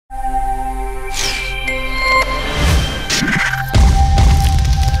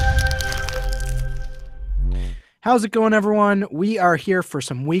How's it going, everyone? We are here for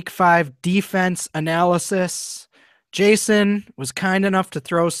some week 5 defense analysis. Jason was kind enough to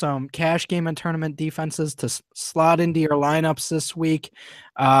throw some cash game and tournament defenses to slot into your lineups this week.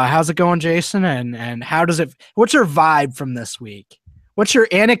 How's it going, Jason? And what's your vibe from this week? What's your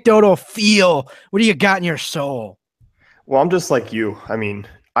anecdotal feel? What do you got in your soul? Well, I'm just like you. I mean,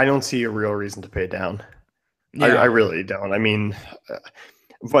 I don't see a real reason to pay down. I Yeah. really don't. I mean,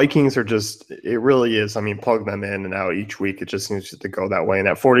 Vikings are just, it really is. I mean, plug them in and out each week. It just seems to go that way. And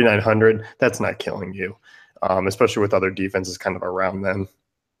at 4,900, that's not killing you, especially with other defenses kind of around them.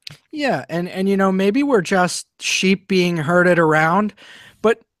 Yeah, and maybe we're just sheep being herded around,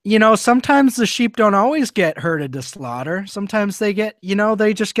 but sometimes the sheep don't always get herded to slaughter. Sometimes they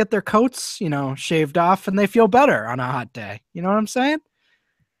just get their coats, shaved off and they feel better on a hot day. You know what I'm saying?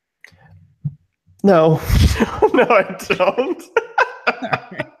 No, no, I don't.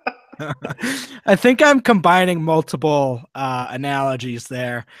 I think I'm combining multiple analogies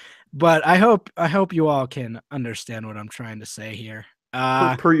there, but I hope you all can understand what I'm trying to say here. Per,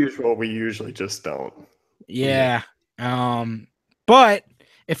 Uh per usual, we usually just don't. Yeah. Yeah. Um, but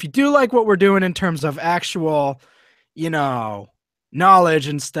if you do like what we're doing in terms of actual, you know, knowledge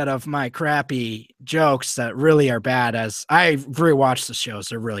instead of my crappy jokes that really are bad, as I rewatched the shows,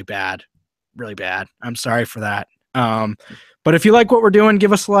 they're really bad. Really bad. I'm sorry for that. But if you like what we're doing,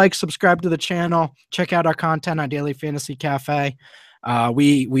 give us a like, subscribe to the channel, check out our content on Daily Fantasy Cafe.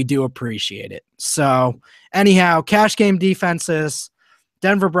 We do appreciate it. So anyhow, cash game defenses.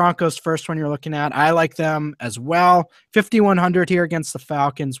 Denver Broncos, first one you're looking at. I like them as well. 5,100 here against the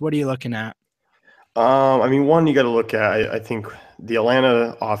Falcons. What are you looking at? I mean, one you got to look at. I think the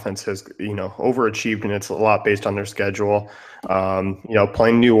Atlanta offense has, overachieved, and it's a lot based on their schedule.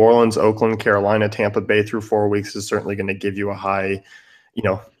 Playing New Orleans, Oakland, Carolina, Tampa Bay through 4 weeks is certainly going to give you you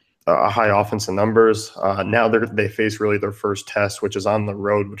know, a high offensive numbers. Now they face really their first test, which is on the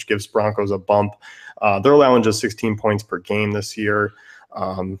road, which gives Broncos a bump. They're allowing just 16 points per game this year.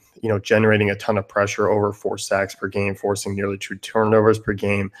 Generating a ton of pressure, over 4 sacks per game, forcing nearly 2 turnovers per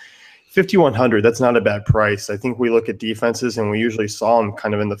game. 5,100, that's not a bad price. I think we look at defenses and we usually saw them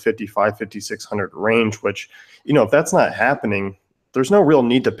kind of in the 5,600 range, which, if that's not happening, there's no real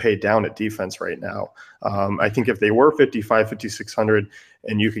need to pay down at defense right now. I think if they were 5,600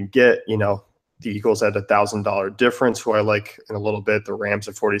 and you can get, the Eagles at $1,000 difference, who I like in a little bit, the Rams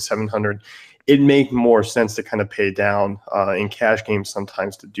at 4,700, it'd make more sense to kind of pay down in cash games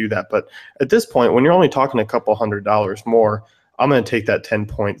sometimes to do that. But at this point, when you're only talking a couple $100 more, I'm going to take that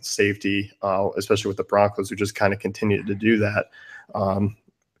 10-point safety, especially with the Broncos, who just kind of continue to do that.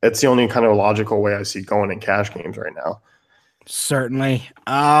 It's the only kind of logical way I see going in cash games right now. Certainly.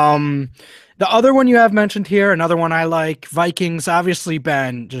 The other one you have mentioned here, another one I like, Vikings, obviously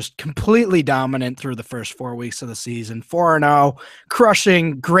been just completely dominant through the first 4 weeks of the season. 4-0,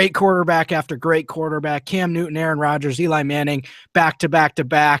 crushing great quarterback after great quarterback. Cam Newton, Aaron Rodgers, Eli Manning, back to back to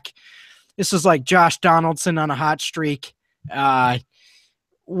back. This is like Josh Donaldson on a hot streak. Uh,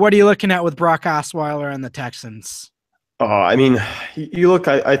 what are you looking at with Brock Osweiler and the Texans? I mean, you look,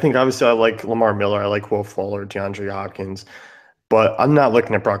 I think obviously I like Lamar Miller, I like Will Fuller, DeAndre Hopkins, but I'm not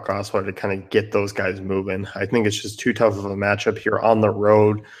looking at Brock Osweiler to kind of get those guys moving. I think it's just too tough of a matchup here on the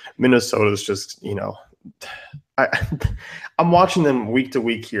road. Minnesota's just, I, I'm watching them week to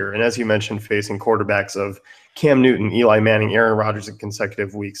week here. And as you mentioned, facing quarterbacks of Cam Newton, Eli Manning, Aaron Rodgers in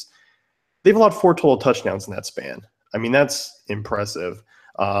consecutive weeks. They've allowed 4 total touchdowns in that span. I mean, that's impressive.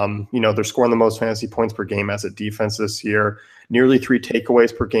 They're scoring the most fantasy points per game as a defense this year, nearly 3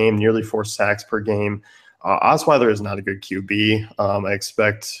 takeaways per game, nearly 4 sacks per game. Osweiler is not a good QB. I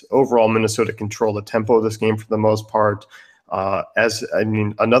expect overall Minnesota control the tempo of this game for the most part.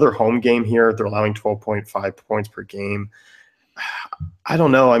 Another home game here, they're allowing 12.5 points per game. I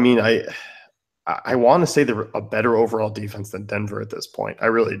don't know. I mean, I want to say they're a better overall defense than Denver at this point. I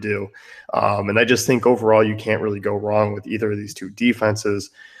really do. And I just think overall you can't really go wrong with either of these two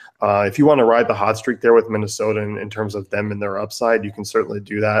defenses. If you want to ride the hot streak there with Minnesota in terms of them and their upside, you can certainly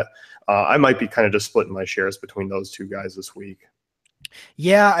do that. I might be kind of just splitting my shares between those two guys this week.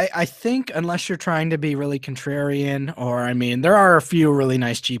 Yeah, I think unless you're trying to be really contrarian, there are a few really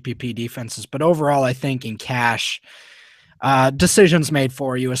nice GPP defenses, but overall, I think in cash, decisions made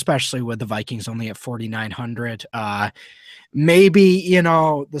for you, especially with the Vikings only at 4,900. Maybe,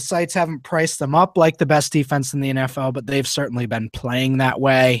 the sites haven't priced them up like the best defense in the NFL, but they've certainly been playing that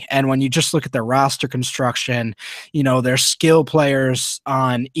way. And when you just look at their roster construction, their skill players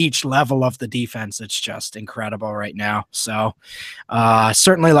on each level of the defense, it's just incredible right now. So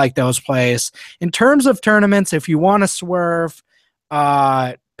certainly like those plays. In terms of tournaments, if you want to swerve,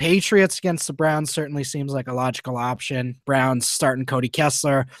 Patriots against the Browns certainly seems like a logical option. Browns starting Cody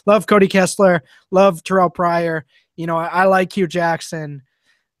Kessler. Love Cody Kessler. Love Terrell Pryor. I like Hugh Jackson.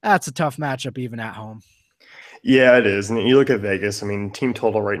 That's a tough matchup even at home. Yeah, it is. And you look at Vegas, I mean, team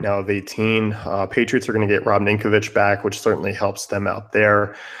total right now of 18. Patriots are going to get Rob Ninkovich back, which certainly helps them out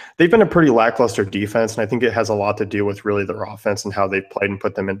there. They've been a pretty lackluster defense, and I think it has a lot to do with really their offense and how they've played and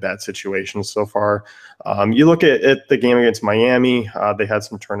put them in bad situations so far. You look at the game against Miami, they had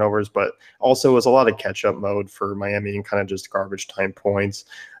some turnovers, but also it was a lot of catch-up mode for Miami and kind of just garbage time points.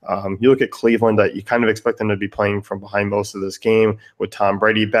 You look at Cleveland, that you kind of expect them to be playing from behind most of this game with Tom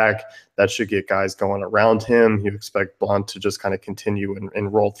Brady back. That should get guys going around him. You expect Blunt to just kind of continue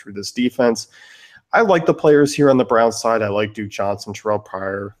and roll through this defense. I like the players here on the Browns side. I like Duke Johnson, Terrell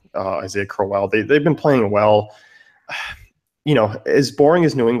Pryor, Isaiah Crowell. They've been playing well. As boring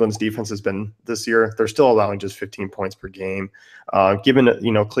as New England's defense has been this year, they're still allowing just 15 points per game.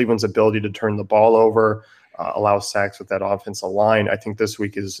 Given Cleveland's ability to turn the ball over, allow sacks with that offensive line, I think this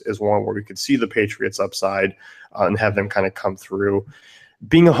week is one where we could see the Patriots upside and have them kind of come through.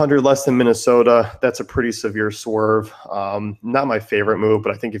 Being 100 less than Minnesota, that's a pretty severe swerve. Not my favorite move,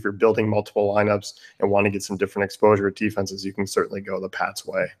 but I think if you're building multiple lineups and want to get some different exposure at defenses, you can certainly go the Pats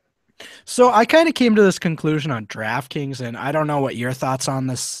way. So I kind of came to this conclusion on DraftKings, and I don't know what your thoughts on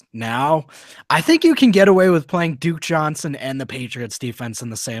this now. I think you can get away with playing Duke Johnson and the Patriots defense in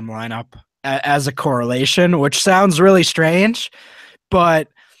the same lineup as a correlation, which sounds really strange, but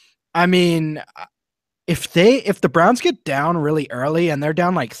I mean, if the Browns get down really early and they're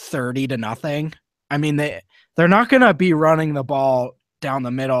down like 30-0, I mean they're not going to be running the ball down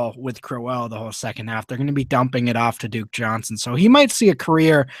the middle with Crowell the whole second half. They're going to be dumping it off to Duke Johnson. So he might see a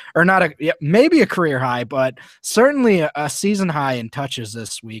career, or not maybe a career high, but certainly a season high in touches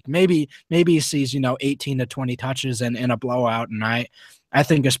this week. Maybe he sees 18 to 20 touches in a blowout. And I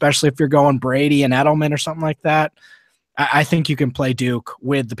think especially if you're going Brady and Edelman or something like that, I think you can play Duke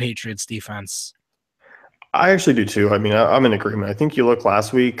with the Patriots defense. I actually do too. I mean, I'm in agreement. I think you look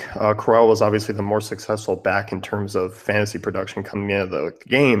last week, Corral was obviously the more successful back in terms of fantasy production coming into the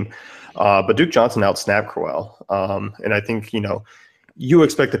game. But Duke Johnson outsnapped Corral. And I think, you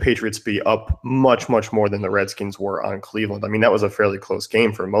expect the Patriots to be up much, much more than the Redskins were on Cleveland. I mean, that was a fairly close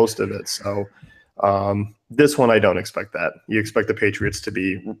game for most of it. So this one, I don't expect that. You expect the Patriots to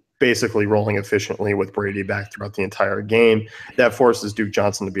be basically rolling efficiently with Brady back throughout the entire game. That forces Duke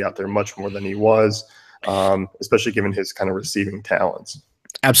Johnson to be out there much more than he was. Especially given his kind of receiving talents.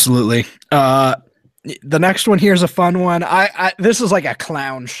 Absolutely. The next one here is a fun one. This is like a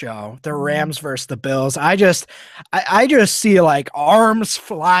clown show. The Rams versus the Bills. I just see like arms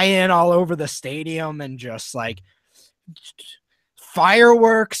flying all over the stadium and just like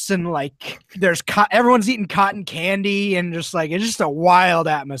fireworks and like everyone's eating cotton candy and just like it's just a wild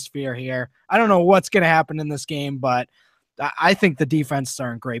atmosphere here. I don't know what's going to happen in this game, but I think the defenses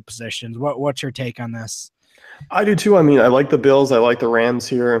are in great positions. What's your take on this? I do too. I mean, I like the Bills. I like the Rams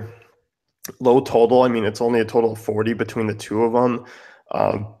here. Low total. I mean, it's only a total of 40 between the two of them.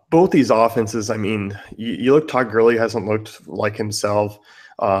 Both these offenses, I mean, you look, Todd Gurley hasn't looked like himself.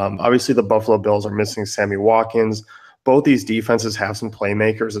 Obviously, the Buffalo Bills are missing Sammy Watkins. Both these defenses have some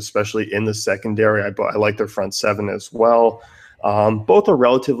playmakers, especially in the secondary. I like their front seven as well. Both are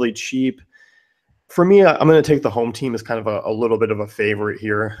relatively cheap. For me, I'm going to take the home team as kind of a little bit of a favorite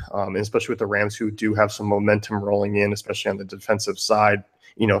here, especially with the Rams, who do have some momentum rolling in, especially on the defensive side.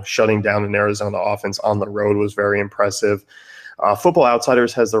 Shutting down an Arizona offense on the road was very impressive. Football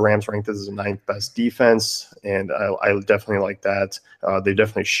Outsiders has the Rams ranked as the 9th best defense, and I definitely like that. They've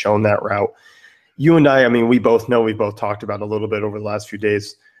definitely shown that route. You and I mean, we both know, we both talked about a little bit over the last few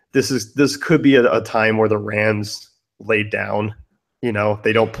days. This could be a time where the Rams lay down.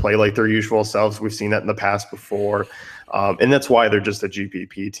 They don't play like their usual selves. We've seen that in the past before. And that's why they're just a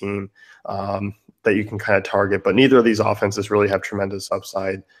GPP team that you can kind of target. But neither of these offenses really have tremendous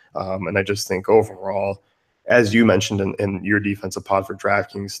upside. And I just think overall, as you mentioned in your defensive pod for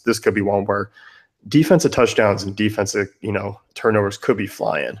DraftKings, this could be one where defensive touchdowns and defensive, turnovers could be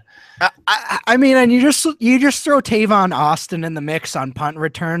flying. I mean, and you just throw Tavon Austin in the mix on punt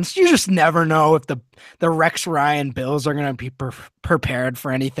returns. You just never know if the Rex Ryan Bills are going to be prepared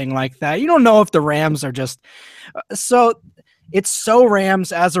for anything like that. You don't know if the Rams are just so. It's so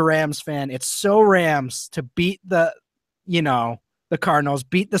Rams as a Rams fan. It's so Rams to beat the Cardinals,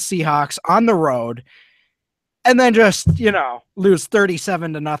 beat the Seahawks on the road, and then just, lose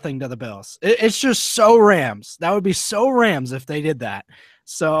 37-0 to the Bills. It's just so Rams. That would be so Rams if they did that.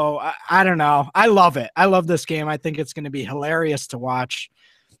 So I don't know. I love it. I love this game. I think it's going to be hilarious to watch.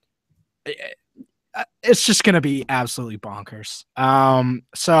 it's just going to be absolutely bonkers.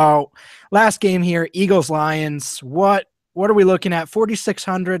 So last game here, Eagles Lions. What are we looking at?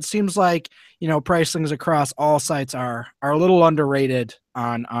 4,600 seems like, pricings across all sites are a little underrated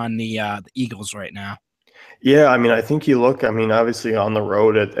on the Eagles right now. Yeah, I mean, I think you look, I mean, obviously on the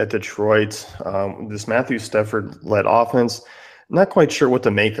road at Detroit, this Matthew Stafford led offense, not quite sure what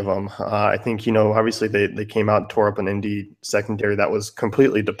to make of them. I think, obviously they came out and tore up an Indy secondary that was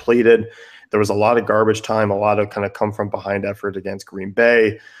completely depleted. There was a lot of garbage time, a lot of kind of come from behind effort against Green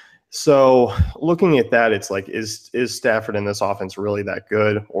Bay. So looking at that, it's like, is Stafford in this offense really that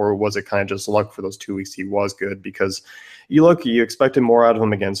good, or was it kind of just luck for those 2 weeks he was good? Because you expected more out of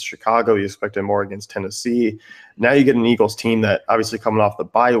him against Chicago, you expected more against Tennessee. Now you get an Eagles team that obviously coming off the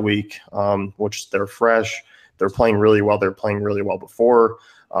bye week, which they're fresh, they're playing really well. They're playing really well before.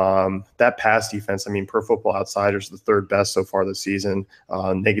 That pass defense, I mean, per Football Outsiders, the third best so far this season,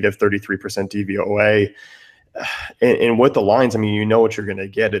 negative 33% DVOA. And with the lines, I mean, you know what you're going to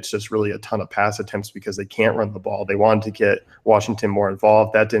get. It's just really a ton of pass attempts because they can't run the ball. They wanted to get Washington more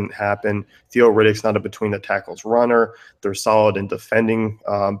involved. That didn't happen. Theo Riddick's not a between the tackles runner. They're solid in defending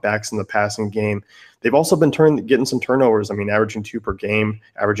backs in the passing game. They've also been getting some turnovers. I mean, averaging 2 per game,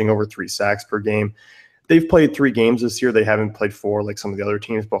 averaging over 3 sacks per game. They've played 3 games this year. They haven't played 4 like some of the other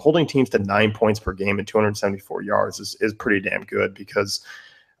teams, but holding teams to 9 points per game and 274 yards is pretty damn good because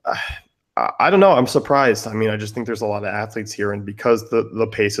I don't know. I'm surprised. I mean, I just think there's a lot of athletes here, and because the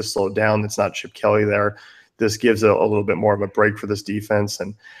pace has slowed down, it's not Chip Kelly there. This gives a little bit more of a break for this defense.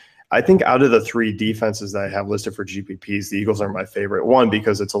 And I think out of the 3 defenses that I have listed for GPPs, the Eagles are my favorite. One,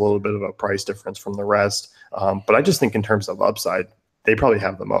 because it's a little bit of a price difference from the rest. But I just think in terms of upside, they probably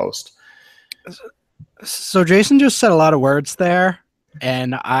have the most. So Jason just said a lot of words there,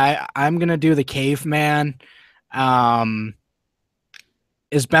 and I'm gonna do the caveman.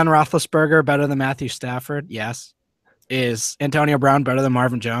 Is Ben Roethlisberger better than Matthew Stafford? Yes. Is Antonio Brown better than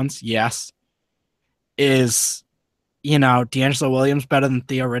Marvin Jones? Yes. Is, D'Angelo Williams better than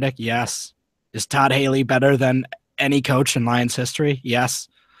Theo Riddick? Yes. Is Todd Haley better than any coach in Lions history? Yes.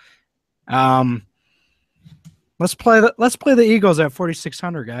 Let's play the Eagles at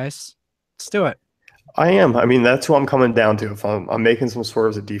 4,600, guys. Let's do it. I am. I mean, that's who I'm coming down to. If I'm making some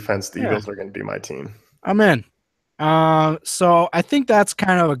swerves at defense, the Eagles are going to be my team. I'm in. So I think that's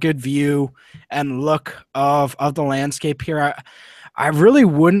kind of a good view and look of the landscape here. I really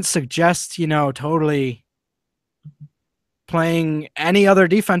wouldn't suggest, totally playing any other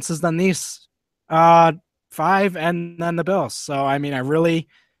defenses than these 5 and then the Bills. So, I mean, I really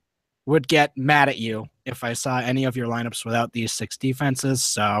would get mad at you if I saw any of your lineups without these 6 defenses.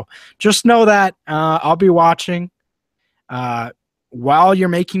 So just know that I'll be watching. While you're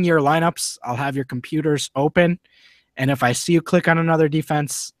making your lineups, I'll have your computers open. And if I see you click on another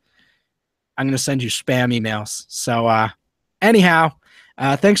defense, I'm going to send you spam emails. So anyhow,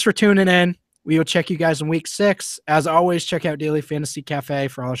 thanks for tuning in. We will check you guys in week 6. As always, check out Daily Fantasy Cafe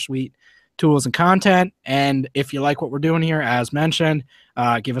for all our sweet tools and content. And if you like what we're doing here, as mentioned,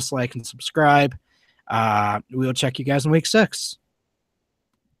 give us a like and subscribe. We will check you guys in week 6.